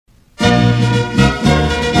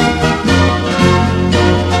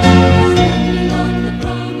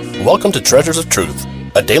Welcome to Treasures of Truth,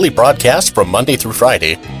 a daily broadcast from Monday through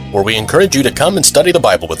Friday, where we encourage you to come and study the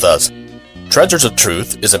Bible with us. Treasures of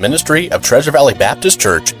Truth is a ministry of Treasure Valley Baptist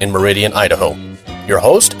Church in Meridian, Idaho. Your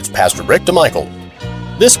host is Pastor Rick DeMichael.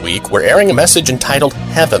 This week, we're airing a message entitled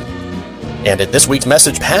Heaven. And in this week's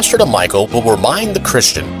message, Pastor DeMichael will remind the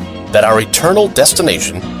Christian that our eternal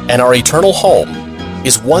destination and our eternal home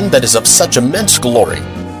is one that is of such immense glory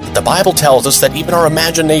that the Bible tells us that even our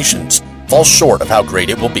imaginations fall short of how great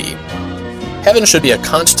it will be. Heaven should be a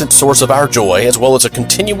constant source of our joy as well as a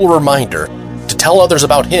continual reminder to tell others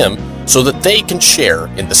about Him so that they can share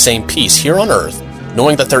in the same peace here on earth,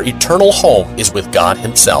 knowing that their eternal home is with God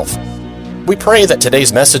Himself. We pray that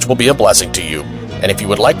today's message will be a blessing to you. And if you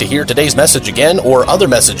would like to hear today's message again or other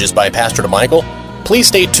messages by Pastor DeMichael, please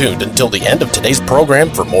stay tuned until the end of today's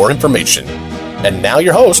program for more information. And now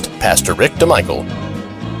your host, Pastor Rick DeMichael.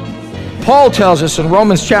 Paul tells us in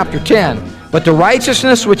Romans chapter 10, "But the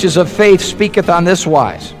righteousness which is of faith speaketh on this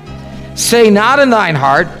wise. Say not in thine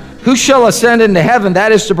heart, who shall ascend into heaven,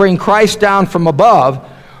 that is to bring Christ down from above,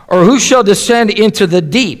 or who shall descend into the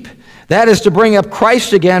deep, that is to bring up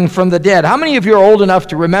Christ again from the dead." How many of you are old enough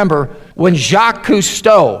to remember when Jacques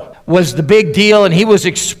Cousteau was the big deal and he was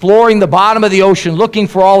exploring the bottom of the ocean looking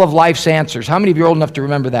for all of life's answers? How many of you are old enough to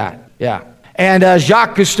remember that? Yeah. And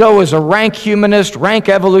Jacques Cousteau was a rank humanist, rank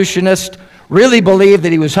evolutionist, really believed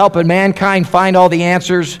that he was helping mankind find all the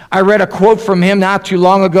answers. I read a quote from him not too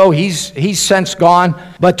long ago. He's since gone,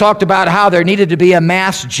 but talked about how there needed to be a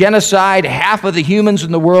mass genocide. Half of the humans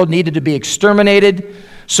in the world needed to be exterminated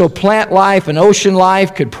so plant life and ocean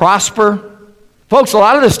life could prosper. Folks, a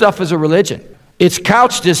lot of this stuff is a religion. It's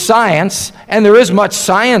couched as science, and there is much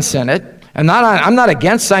science in it. I'm not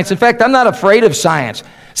against science. In fact, I'm not afraid of science.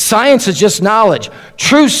 Science is just knowledge.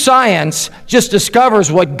 True science just discovers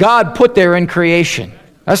what God put there in creation.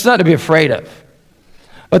 That's not to be afraid of.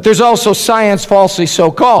 But there's also science falsely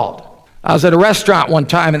so-called. I was at a restaurant one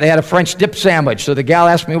time and they had a French dip sandwich. So the gal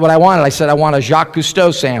asked me what I wanted. I said, I want a Jacques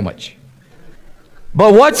Cousteau sandwich.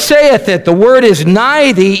 But what saith it? The word is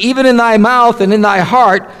nigh thee, even in thy mouth and in thy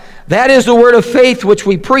heart. That is the word of faith which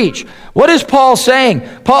we preach. What is Paul saying?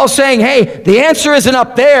 Paul's saying, hey, the answer isn't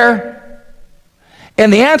up there.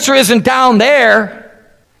 And the answer isn't down there.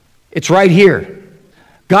 It's right here.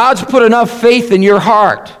 God's put enough faith in your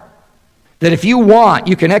heart that if you want,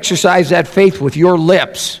 you can exercise that faith with your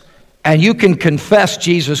lips and you can confess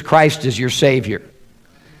Jesus Christ as your Savior.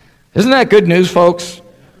 Isn't that good news, folks?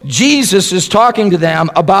 Jesus is talking to them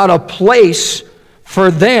about a place for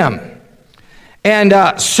them. And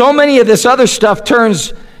so many of this other stuff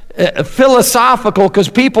turns philosophical because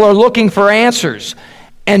people are looking for answers.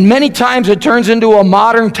 And many times it turns into a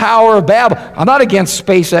modern Tower of Babel. I'm not against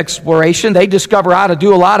space exploration. They discover how to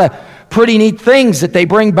do a lot of pretty neat things that they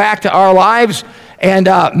bring back to our lives, and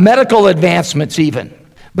medical advancements even.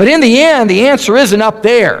 But in the end, the answer isn't up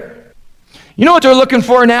there. You know what they're looking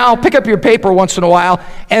for now? Pick up your paper once in a while,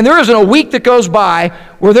 and there isn't a week that goes by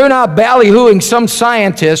where they're not ballyhooing some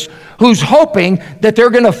scientist who's hoping that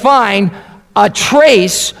they're going to find a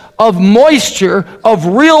trace of moisture, of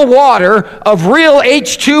real water, of real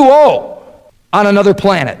H2O on another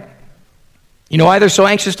planet. You know why they're so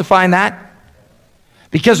anxious to find that?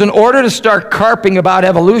 Because in order to start carping about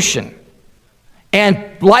evolution and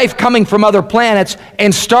life coming from other planets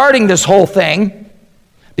and starting this whole thing,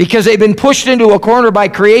 because they've been pushed into a corner by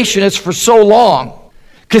creationists for so long,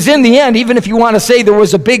 because in the end, even if you want to say there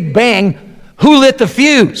was a big bang, who lit the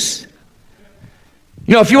fuse?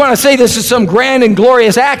 You know, if you want to say this is some grand and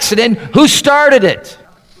glorious accident, who started it?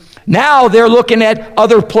 Now they're looking at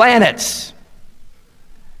other planets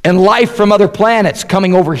and life from other planets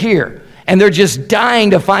coming over here. And they're just dying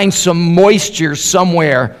to find some moisture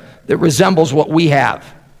somewhere that resembles what we have.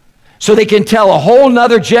 So they can tell a whole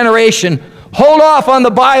nother generation, hold off on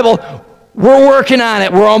the Bible, we're working on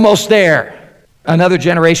it, we're almost there. Another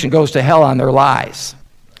generation goes to hell on their lies.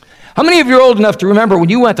 How many of you are old enough to remember when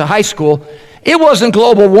you went to high school, it wasn't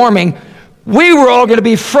global warming. We were all going to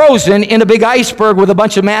be frozen in a big iceberg with a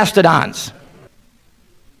bunch of mastodons.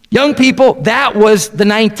 Young people, that was the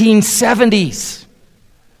 1970s.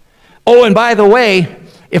 Oh, and by the way,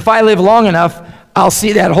 if I live long enough, I'll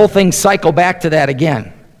see that whole thing cycle back to that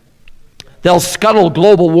again. They'll scuttle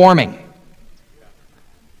global warming.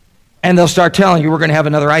 And they'll start telling you we're going to have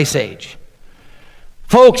another ice age.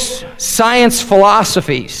 Folks, science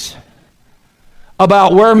philosophies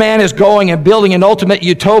about where man is going and building an ultimate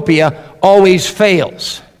utopia always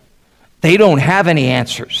fails. They don't have any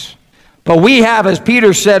answers. But we have, as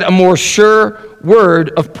Peter said, a more sure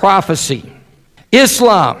word of prophecy.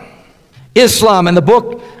 Islam and the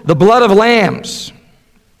book, The Blood of Lambs.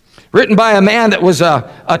 written by a man that was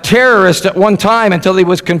a terrorist at one time until he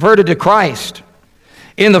was converted to Christ.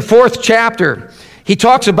 In the 4th chapter, he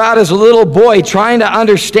talks about as a little boy trying to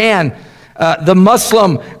understand the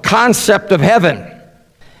Muslim concept of heaven.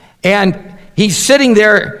 And he's sitting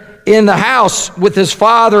there in the house with his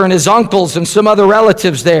father and his uncles and some other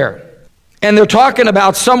relatives there. And they're talking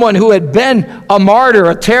about someone who had been a martyr,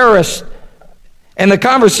 a terrorist. And the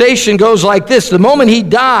conversation goes like this. The moment he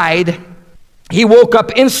died, he woke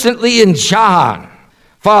up instantly in Jahan.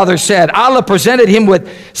 Father said, Allah presented him with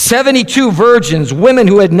 72 virgins, women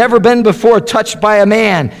who had never been before touched by a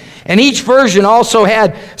man. And each virgin also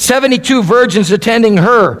had 72 virgins attending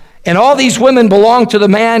her. And all these women belonged to the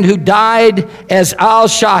man who died as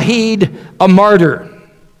al-Shahid, a martyr.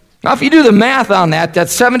 Now, if you do the math on that,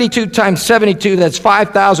 that's 72 times 72, that's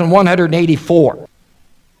 5,184.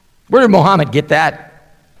 Where did Muhammad get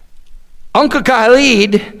that? Uncle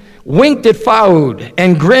Khalid winked at Faoud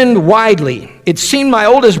and grinned widely. It seemed my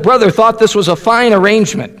oldest brother thought this was a fine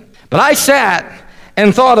arrangement. But I sat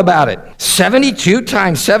and thought about it. 72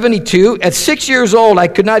 times 72, at 6 years old, I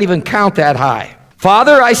could not even count that high.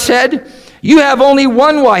 Father, I said, you have only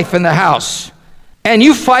one wife in the house, and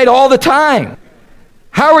you fight all the time.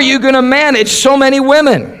 How are you going to manage so many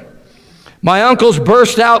women? My uncles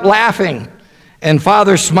burst out laughing, and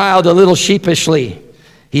Father smiled a little sheepishly.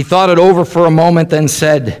 He thought it over for a moment, then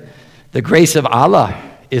said, the grace of Allah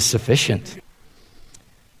is sufficient.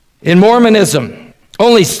 In Mormonism,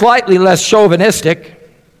 only slightly less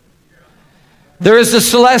chauvinistic, there is the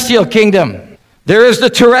celestial kingdom. There is the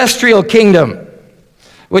terrestrial kingdom,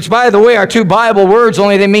 which, by the way, are two Bible words,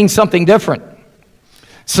 only they mean something different.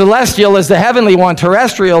 Celestial is the heavenly one.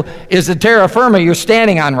 Terrestrial is the terra firma you're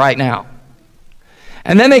standing on right now.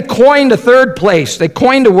 And then they coined a third place. They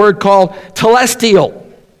coined a word called telestial.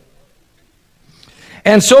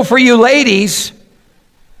 And so for you ladies,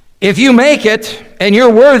 if you make it and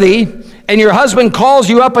you're worthy and your husband calls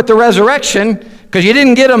you up at the resurrection because you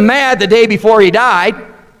didn't get him mad the day before he died,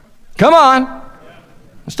 come on,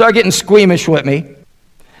 start getting squeamish with me.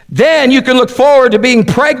 Then you can look forward to being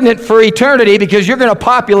pregnant for eternity because you're going to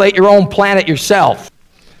populate your own planet yourself.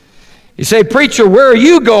 You say, preacher, where are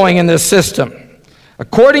you going in this system?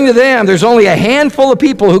 According to them, there's only a handful of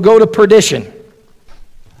people who go to perdition.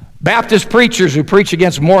 Baptist preachers who preach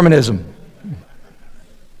against Mormonism.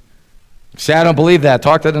 Say, I don't believe that.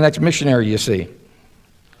 Talk to the next missionary you see.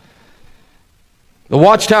 The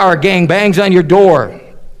Watchtower gang bangs on your door.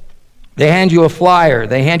 They hand you a flyer.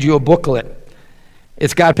 They hand you a booklet.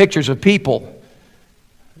 It's got pictures of people.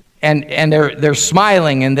 And they're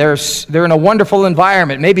smiling, and they're in a wonderful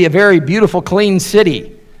environment, maybe a very beautiful, clean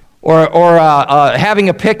city. Or having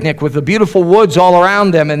a picnic with the beautiful woods all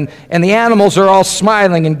around them, and the animals are all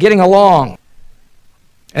smiling and getting along.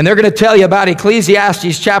 And they're going to tell you about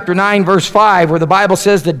Ecclesiastes chapter 9, verse 5, where the Bible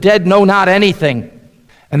says the dead know not anything.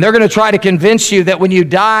 And they're going to try to convince you that when you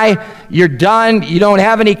die, you're done, you don't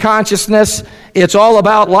have any consciousness. It's all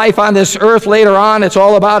about life on this earth later on. It's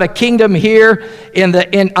all about a kingdom here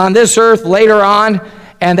on this earth later on,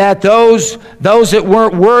 and that those that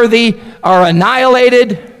weren't worthy are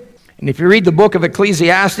annihilated. And if you read the book of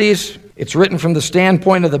Ecclesiastes, it's written from the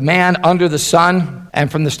standpoint of the man under the sun, and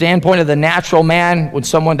from the standpoint of the natural man. When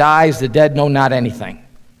someone dies, the dead know not anything.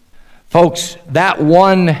 Folks, that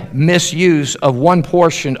one misuse of one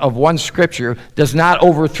portion of one scripture does not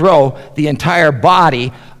overthrow the entire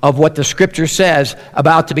body of what the scripture says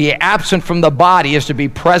about to be absent from the body is to be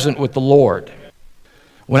present with the Lord.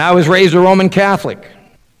 When I was raised a Roman Catholic,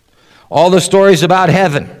 all the stories about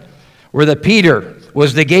heaven were that Peter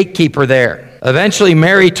was the gatekeeper there. Eventually,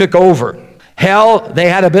 Mary took over. Hell, they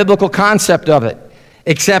had a biblical concept of it,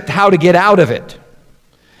 except how to get out of it.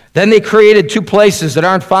 Then they created two places that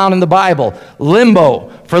aren't found in the Bible. Limbo,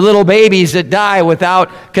 for little babies that die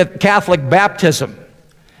without Catholic baptism.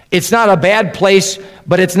 It's not a bad place,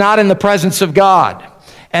 but it's not in the presence of God.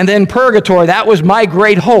 And then purgatory, that was my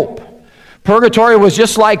great hope. Purgatory was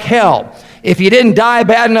just like hell. If you didn't die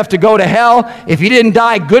bad enough to go to hell, if you didn't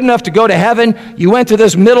die good enough to go to heaven, you went to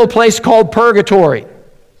this middle place called purgatory.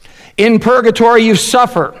 In purgatory, you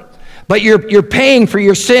suffer, but you're paying for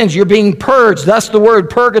your sins. You're being purged. That's the word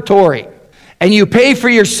purgatory. And you pay for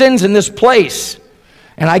your sins in this place.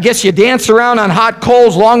 And I guess you dance around on hot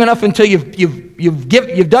coals long enough until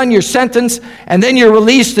you've done your sentence, and then you're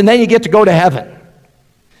released, and then you get to go to heaven.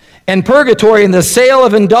 And purgatory and the sale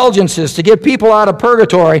of indulgences to get people out of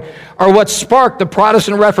purgatory are what sparked the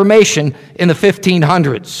Protestant Reformation in the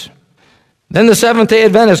 1500s. Then the Seventh-day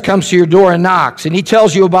Adventist comes to your door and knocks, and he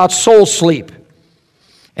tells you about soul sleep.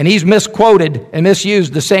 And he's misquoted and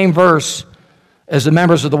misused the same verse as the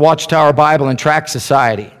members of the Watchtower Bible and Tract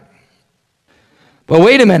Society. But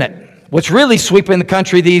wait a minute. What's really sweeping the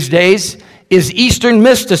country these days is Eastern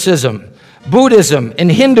mysticism, Buddhism, and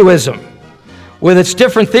Hinduism, with its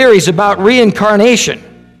different theories about reincarnation.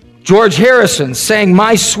 George Harrison sang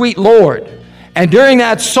My Sweet Lord. And during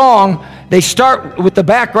that song, they start with the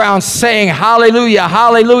background saying, hallelujah,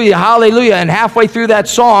 hallelujah, hallelujah. And halfway through that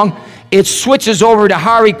song, it switches over to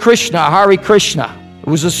Hare Krishna, Hare Krishna. It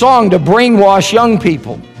was a song to brainwash young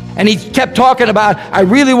people. And he kept talking about, I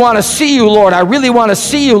really want to see you, Lord. I really want to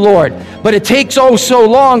see you, Lord. But it takes so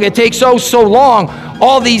long. It takes so long.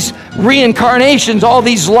 All these reincarnations, all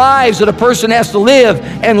these lives that a person has to live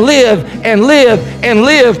and live and live and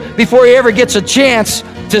live before he ever gets a chance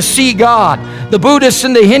to see God. The Buddhists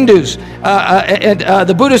and the Hindus,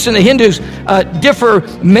 differ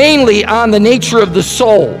mainly on the nature of the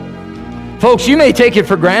soul. Folks, you may take it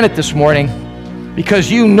for granted this morning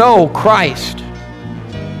because you know Christ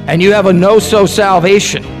and you have a no-so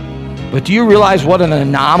salvation. But do you realize what an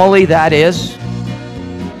anomaly that is?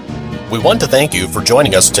 We want to thank you for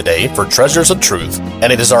joining us today for Treasures of Truth,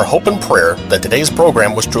 and it is our hope and prayer that today's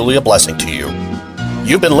program was truly a blessing to you.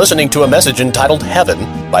 You've been listening to a message entitled Heaven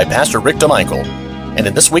by Pastor Rick DeMichael. And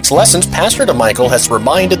in this week's lessons, Pastor DeMichael has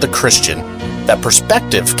reminded the Christian that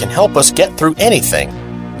perspective can help us get through anything,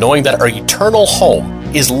 knowing that our eternal home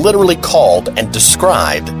is literally called and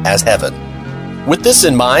described as heaven. With this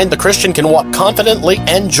in mind, the Christian can walk confidently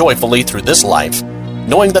and joyfully through this life,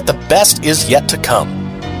 knowing that the best is yet to come.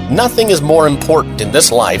 Nothing is more important in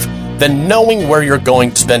this life than knowing where you're going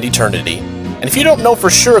to spend eternity. And if you don't know for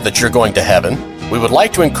sure that you're going to heaven, we would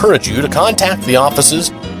like to encourage you to contact the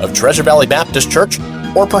offices of Treasure Valley Baptist Church,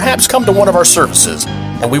 or perhaps come to one of our services,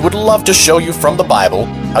 and we would love to show you from the Bible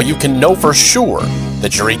how you can know for sure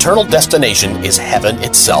that your eternal destination is heaven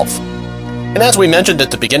itself. And as we mentioned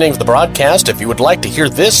at the beginning of the broadcast, if you would like to hear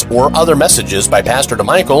this or other messages by Pastor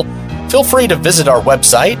DeMichael, feel free to visit our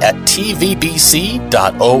website at tvbc.org.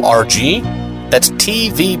 That's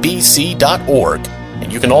tvbc.org.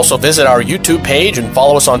 And you can also visit our YouTube page and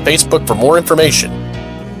follow us on Facebook for more information.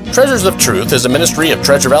 Treasures of Truth is a ministry of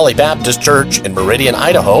Treasure Valley Baptist Church in Meridian,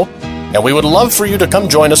 Idaho, and we would love for you to come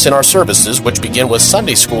join us in our services, which begin with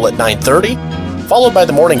Sunday school at 9:30, followed by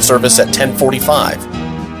the morning service at 10:45.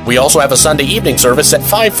 We also have a Sunday evening service at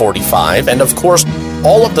 5:45, and of course,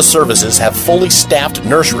 all of the services have fully staffed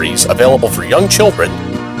nurseries available for young children,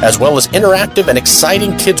 as well as interactive and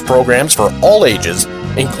exciting kids programs for all ages,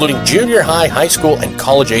 including junior high, high school, and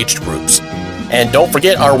college-aged groups. And don't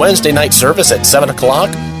forget our Wednesday night service at 7 o'clock,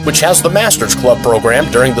 which has the Masters Club program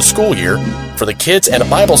during the school year for the kids and a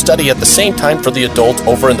Bible study at the same time for the adults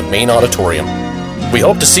over in the main auditorium. We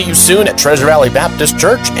hope to see you soon at Treasure Valley Baptist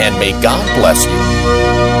Church, and may God bless you.